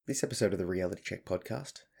This episode of the Reality Check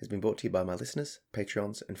podcast has been brought to you by my listeners,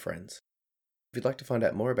 Patreons, and friends. If you'd like to find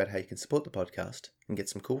out more about how you can support the podcast and get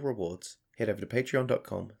some cool rewards, head over to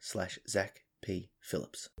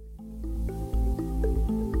patreon.com/ZachPPhillips.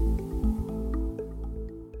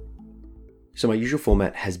 So my usual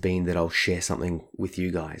format has been that I'll share something with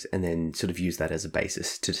you guys and then sort of use that as a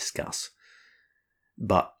basis to discuss.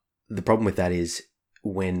 But the problem with that is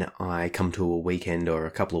when I come to a weekend or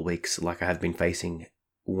a couple of weeks like I have been facing,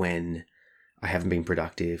 when I haven't been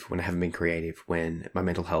productive, when I haven't been creative, when my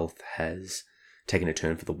mental health has taken a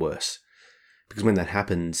turn for the worse. Because when that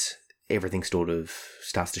happens, everything sort of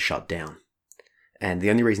starts to shut down. And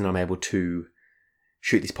the only reason I'm able to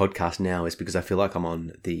shoot this podcast now is because I feel like I'm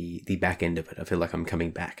on the back end of it. I feel like I'm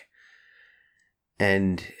coming back.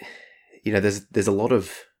 And, you know, there's a lot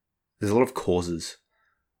of causes,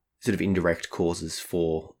 sort of indirect causes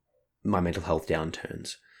for my mental health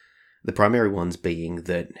downturns. The primary ones being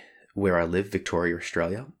that where I live, Victoria,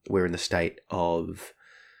 Australia, we're in the state of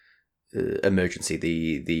emergency.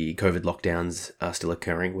 The COVID lockdowns are still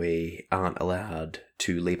occurring. We aren't allowed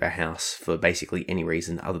to leave our house for basically any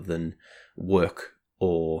reason other than work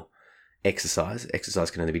or exercise. Exercise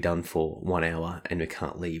can only be done for 1 hour, and we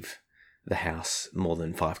can't leave the house more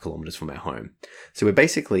than 5 kilometers from our home. So we're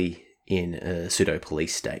basically in a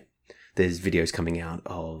pseudo-police state. There's videos coming out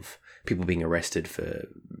of people being arrested for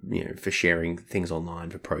sharing things online,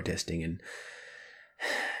 for protesting, and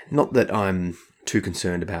not that I'm too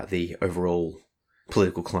concerned about the overall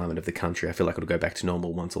political climate of the country. I feel like it'll go back to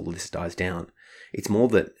normal once all of this dies down. It's more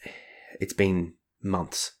that it's been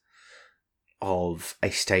months of a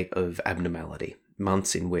state of abnormality,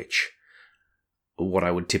 months in which what I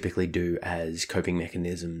would typically do as coping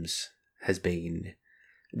mechanisms has been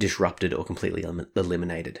disrupted or completely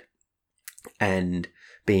eliminated. And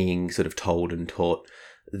being sort of told and taught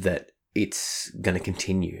that it's going to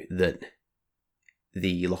continue, that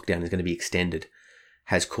the lockdown is going to be extended,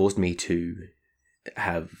 has caused me to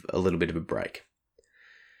have a little bit of a break.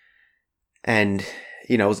 And,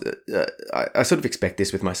 you know, I sort of expect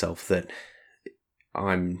this with myself, that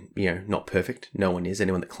I'm, not perfect. No one is.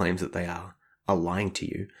 Anyone that claims that they are lying to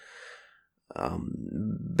you.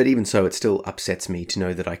 But even so, it still upsets me to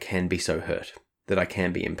know that I can be so hurt, that I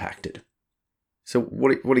can be impacted. So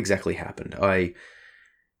what exactly happened?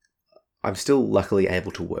 I'm still luckily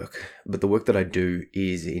able to work, but the work that I do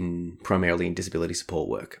is primarily in disability support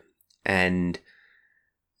work. And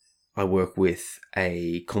I work with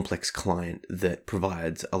a complex client that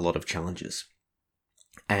provides a lot of challenges.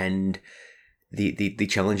 And the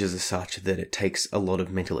challenges are such that it takes a lot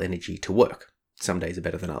of mental energy to work. Some days are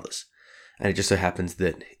better than others. And it just so happens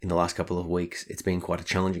that in the last couple of weeks, it's been quite a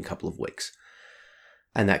challenging couple of weeks.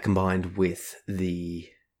 And that combined with the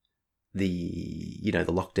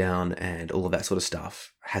lockdown and all of that sort of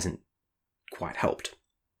stuff hasn't quite helped.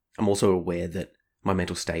 I'm also aware that my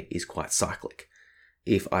mental state is quite cyclic.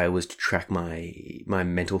 If I was to track my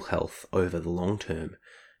mental health over the long term,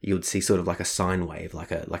 you would see sort of like a sine wave,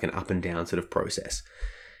 like an up and down sort of process.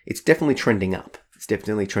 It's definitely trending up. It's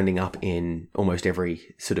definitely trending up in almost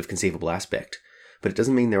every sort of conceivable aspect. But it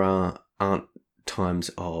doesn't mean there aren't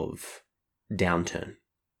times of downturn.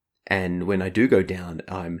 And when I do go down,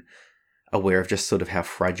 I'm aware of just sort of how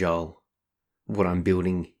fragile what I'm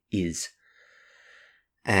building is.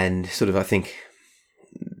 And sort of, I think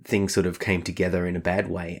things sort of came together in a bad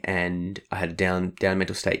way, and I had a down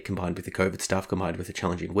mental state combined with the COVID stuff, combined with a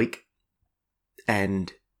challenging week.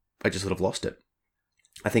 And I just sort of lost it.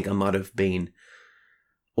 I think I might have been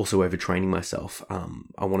also overtraining myself.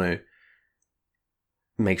 I want to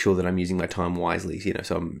make sure that I'm using my time wisely,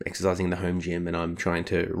 so I'm exercising in the home gym and I'm trying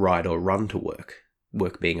to ride or run to work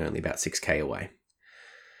being only about 6k away.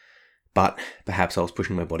 But perhaps I was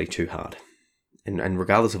pushing my body too hard. And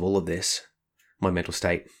regardless of all of this, my mental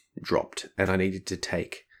state dropped, and I needed to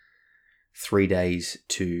take 3 days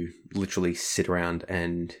to literally sit around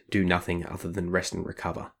and do nothing other than rest and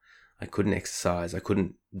recover. I couldn't exercise, I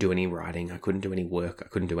couldn't do any writing, I couldn't do any work, I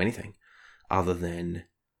couldn't do anything other than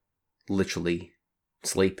literally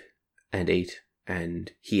sleep and eat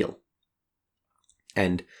and heal.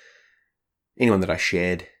 And anyone that I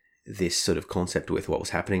shared this sort of concept with, what was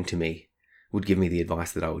happening to me, would give me the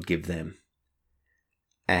advice that I would give them.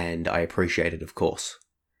 And I appreciate it, of course.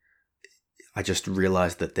 I just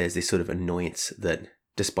realized that there's this sort of annoyance that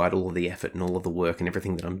despite all of the effort and all of the work and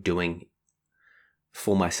everything that I'm doing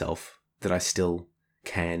for myself, that I still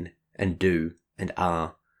can and do and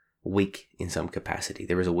are weak in some capacity.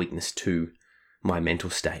 There is a weakness to my mental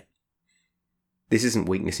state. This isn't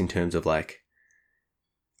weakness in terms of like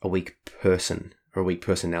a weak person or a weak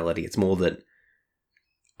personality. It's more that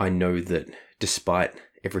I know that despite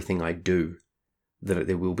everything I do, that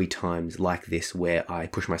there will be times like this where I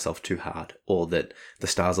push myself too hard, or that the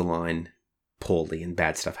stars align poorly and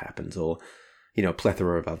bad stuff happens, or, a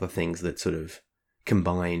plethora of other things that sort of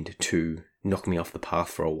combined to knock me off the path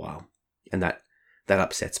for a while. And that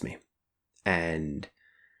upsets me. And,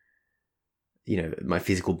 my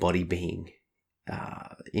physical body being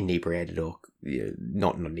inebriated, or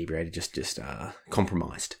not inebriated, just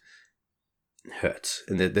compromised, hurts.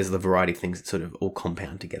 And there's the variety of things that sort of all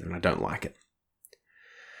compound together, and I don't like it.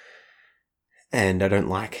 And I don't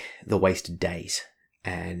like the wasted days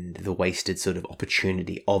and the wasted sort of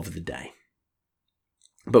opportunity of the day.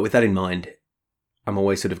 But with that in mind, I'm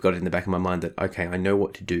always sort of got it in the back of my mind that, okay, I know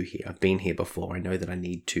what to do here. I've been here before. I know that I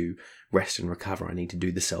need to rest and recover. I need to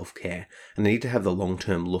do the self-care. And I need to have the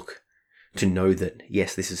long-term look to know that,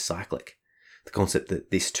 yes, this is cyclic. The concept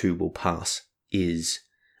that this too will pass is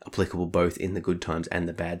applicable both in the good times and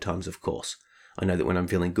the bad times, of course. I know that when I'm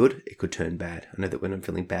feeling good, it could turn bad. I know that when I'm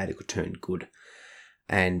feeling bad, it could turn good.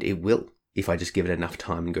 And it will, if I just give it enough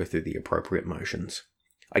time and go through the appropriate motions.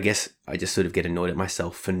 I guess I just sort of get annoyed at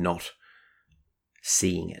myself for not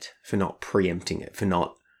seeing it, for not preempting it, for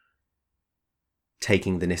not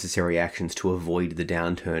taking the necessary actions to avoid the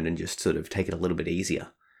downturn and just sort of take it a little bit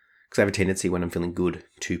easier. Because I have a tendency when I'm feeling good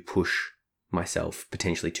to push myself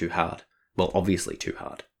potentially too hard. Well, obviously too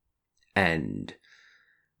hard. And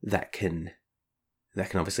that can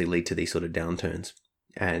obviously lead to these sort of downturns.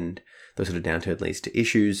 And those sort of downturns leads to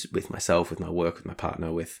issues with myself, with my work, with my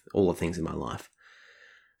partner, with all the things in my life.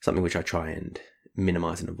 Something which I try and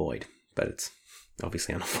minimize and avoid, but it's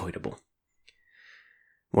obviously unavoidable.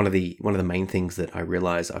 One of the main things that I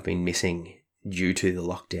realize I've been missing due to the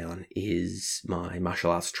lockdown is my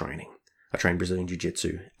martial arts training. I train Brazilian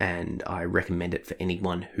Jiu-Jitsu, and I recommend it for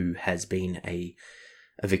anyone who has been a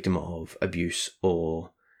victim of abuse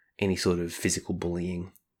or any sort of physical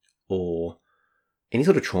bullying or any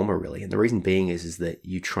sort of trauma, really. And the reason being is that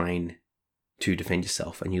you train to defend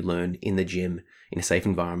yourself, and you learn in the gym, in a safe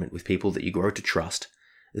environment with people that you grow to trust,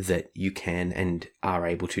 that you can and are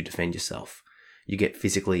able to defend yourself. You get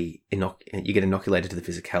inoculated to the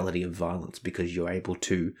physicality of violence because you're able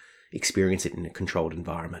to experience it in a controlled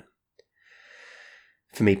environment.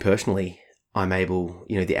 For me personally, I'm able,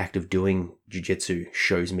 the act of doing jiu-jitsu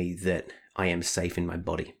shows me that I am safe in my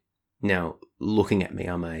body. Now, looking at me,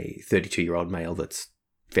 I'm a 32-year-old male that's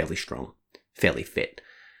fairly strong, fairly fit.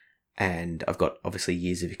 And I've got, obviously,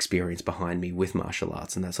 years of experience behind me with martial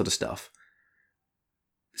arts and that sort of stuff.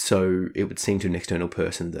 So it would seem to an external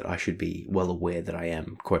person that I should be well aware that I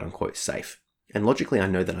am, quote-unquote, safe. And logically, I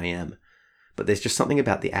know that I am. But there's just something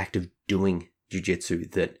about the act of doing jiu-jitsu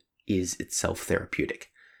that is itself therapeutic.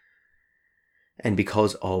 And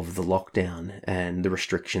because of the lockdown and the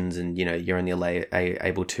restrictions and, you're only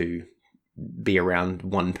able to be around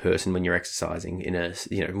one person when you're exercising in a,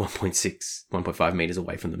 1.5 meters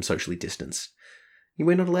away from them, socially distanced.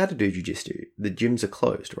 We're not allowed to do jiu-jitsu. The gyms are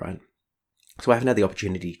closed, right? So I haven't had the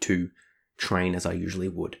opportunity to train as I usually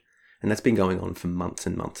would. And that's been going on for months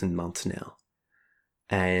and months and months now.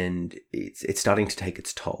 And it's starting to take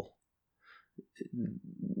its toll.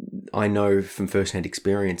 I know from firsthand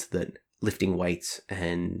experience that lifting weights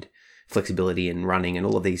and flexibility and running and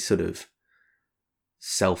all of these sort of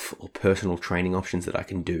self or personal training options that I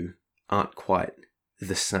can do aren't quite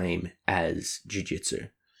the same as jiu-jitsu.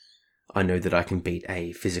 I know that I can beat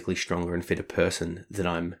a physically stronger and fitter person that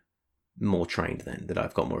I'm more trained than, that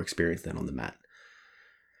I've got more experience than on the mat.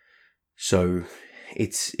 So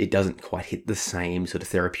it doesn't quite hit the same sort of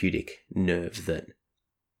therapeutic nerve that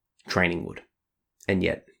training would. And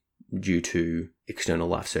yet, due to external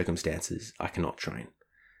life circumstances, I cannot train.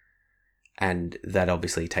 And that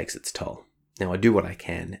obviously takes its toll. Now, I do what I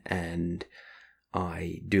can, and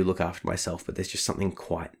I do look after myself, but there's just something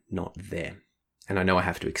quite not there. And I know I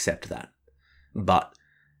have to accept that. But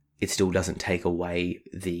it still doesn't take away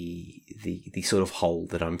the sort of hole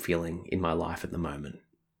that I'm feeling in my life at the moment.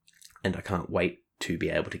 And I can't wait to be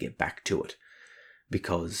able to get back to it,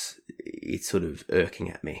 because it's sort of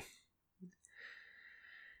irking at me.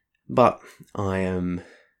 But I am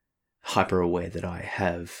hyper aware that I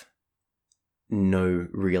have no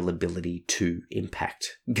real ability to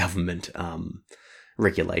impact government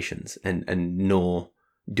regulations, and nor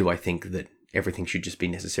do I think that everything should just be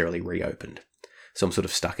necessarily reopened. So I'm sort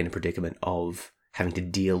of stuck in a predicament of having to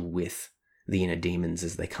deal with the inner demons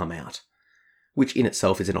as they come out, which in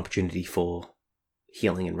itself is an opportunity for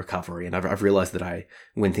healing and recovery. And I've realized that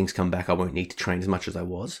when things come back, I won't need to train as much as I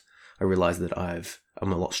was. I realize that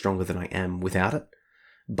I'm a lot stronger than I am without it,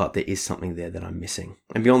 but there is something there that I'm missing.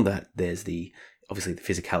 And beyond that, there's obviously the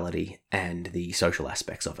physicality and the social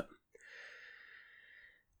aspects of it.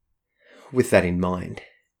 with that in mind,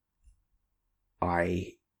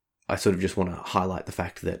 I sort of just want to highlight the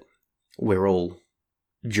fact that we're all,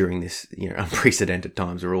 during this, unprecedented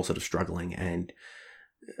times, we're all sort of struggling, and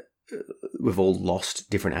we've all lost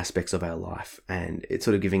different aspects of our life, and it's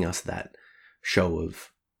sort of giving us that show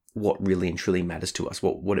of what really and truly matters to us,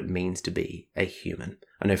 what it means to be a human.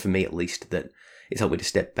 I know for me, at least, that it's helped me to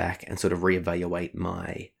step back and sort of reevaluate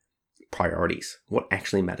my priorities. What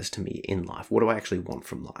actually matters to me in life? What do I actually want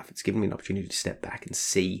from life? It's given me an opportunity to step back and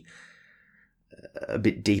see a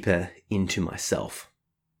bit deeper into myself.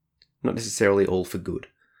 Not necessarily all for good,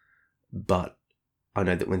 but I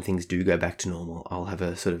know that when things do go back to normal, I'll have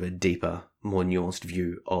a sort of a deeper, more nuanced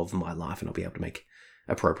view of my life, and I'll be able to make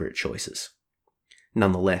appropriate choices.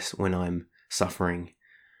 Nonetheless, when I'm suffering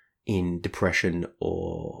in depression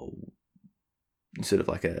or sort of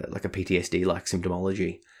like a PTSD-like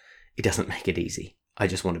symptomology, it doesn't make it easy. I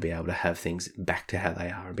just want to be able to have things back to how they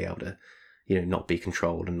are and be able to, not be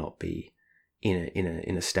controlled and not be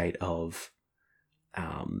in a state of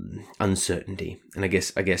uncertainty. And I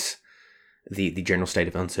guess the general state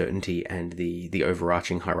of uncertainty and the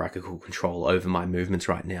overarching hierarchical control over my movements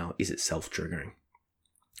right now is itself triggering.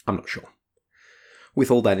 I'm not sure. With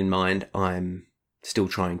all that in mind, I'm still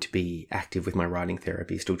trying to be active with my writing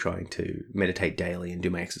therapy, still trying to meditate daily and do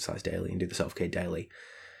my exercise daily and do the self-care daily.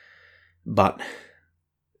 But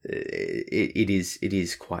it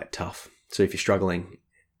is quite tough. So if you're struggling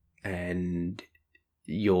and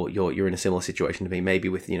you're in a similar situation to me, maybe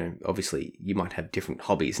with, obviously you might have different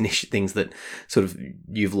hobbies, niche things that sort of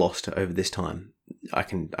you've lost over this time. I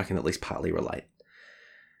can at least partly relate.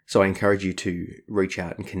 So I encourage you to reach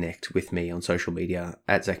out and connect with me on social media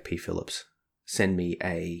at Zach P. Phillips. Send me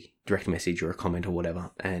a direct message or a comment or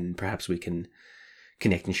whatever, and perhaps we can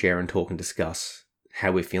connect and share and talk and discuss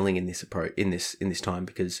how we're feeling in this time,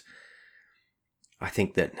 because I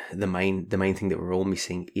think that the main thing that we're all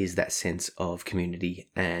missing is that sense of community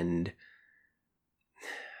and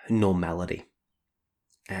normality.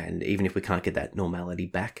 And even if we can't get that normality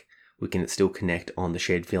back, we can still connect on the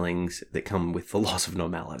shared feelings that come with the loss of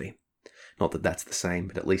normality. Not that that's the same,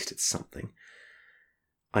 but at least it's something.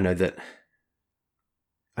 I know that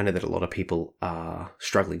a lot of people are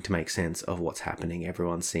struggling to make sense of what's happening.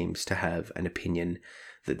 Everyone seems to have an opinion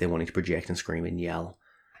that they're wanting to project and scream and yell.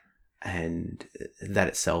 And that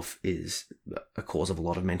itself is a cause of a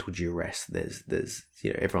lot of mental duress. There's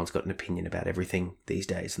everyone's got an opinion about everything these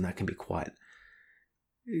days, and that can be quite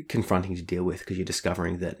confronting to deal with, because you're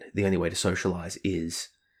discovering that the only way to socialize is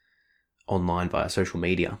online via social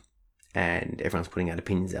media, and everyone's putting out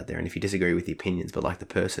opinions out there. And if you disagree with the opinions but like the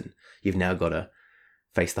person, you've now got to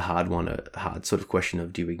face the hard sort of question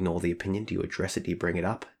of, do you ignore the opinion? Do you address it? Do you bring it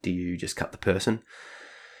up? Do you just cut the person?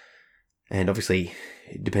 And obviously,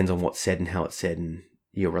 it depends on what's said and how it's said, and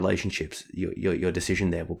your relationships, your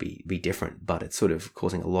decision there will be different. But it's sort of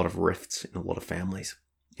causing a lot of rifts in a lot of families.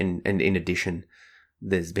 And in addition,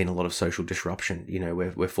 there's been a lot of social disruption.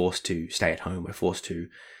 We're forced to stay at home. We're forced to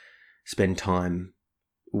spend time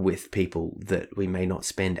with people that we may not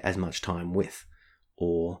spend as much time with,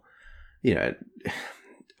 or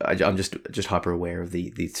I'm just hyper aware of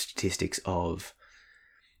the statistics of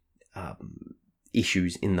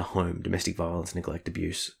issues in the home, domestic violence, neglect,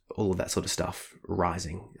 abuse, all of that sort of stuff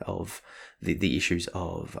rising, of the issues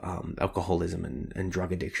of alcoholism and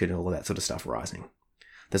drug addiction, and all of that sort of stuff rising.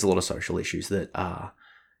 There's a lot of social issues that are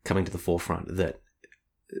coming to the forefront that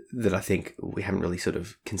I think we haven't really sort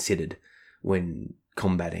of considered when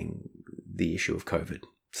combating the issue of COVID.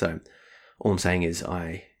 So all I'm saying is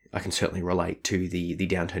I can certainly relate to the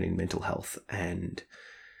downturn in mental health and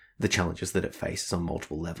the challenges that it faces on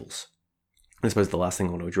multiple levels. I suppose the last thing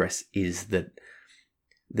I want to address is that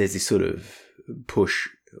there's this sort of push,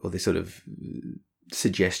 or this sort of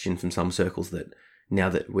suggestion from some circles that now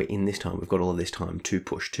that we're in this time, we've got all of this time to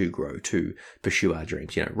push, to grow, to pursue our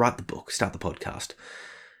dreams, write the book, start the podcast,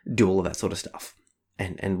 do all of that sort of stuff.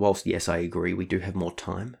 And whilst, yes, I agree, we do have more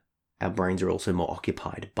time, our brains are also more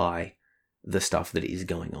occupied by the stuff that is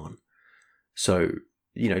going on. So,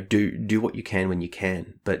 do what you can when you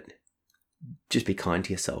can, but just be kind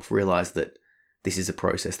to yourself. Realize that this is a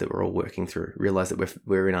process that we're all working through. Realize that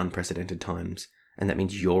we're in unprecedented times, and that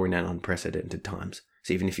means you're in unprecedented times.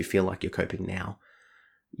 So even if you feel like you're coping now,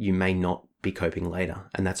 you may not be coping later,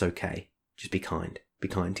 and that's okay. Just be kind. Be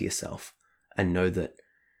kind to yourself, and know that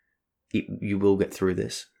you will get through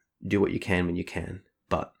this. Do what you can when you can,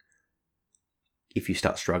 but if you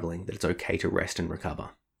start struggling, that it's okay to rest and recover.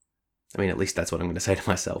 I mean, at least that's what I'm going to say to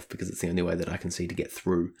myself, because it's the only way that I can see to get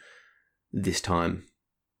through this time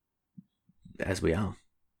as we are.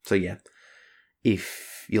 So yeah,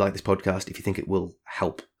 if you like this podcast, if you think it will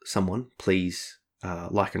help someone, please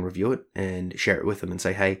like and review it and share it with them and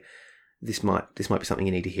say, hey, this might be something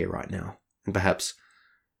you need to hear right now. And perhaps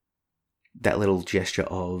that little gesture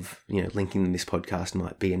of, linking this podcast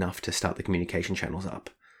might be enough to start the communication channels up.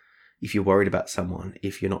 If you're worried about someone,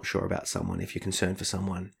 if you're not sure about someone, if you're concerned for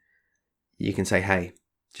someone, you can say, hey,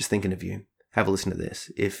 just thinking of you. Have a listen to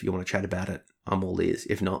this. If you want to chat about it, I'm all ears.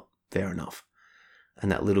 If not, fair enough.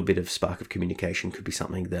 And that little bit of spark of communication could be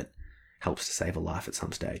something that helps to save a life at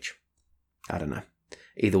some stage. I don't know.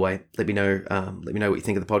 Either way, let me know what you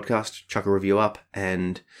think of the podcast. Chuck a review up,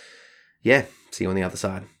 and yeah, see you on the other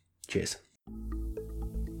side. Cheers.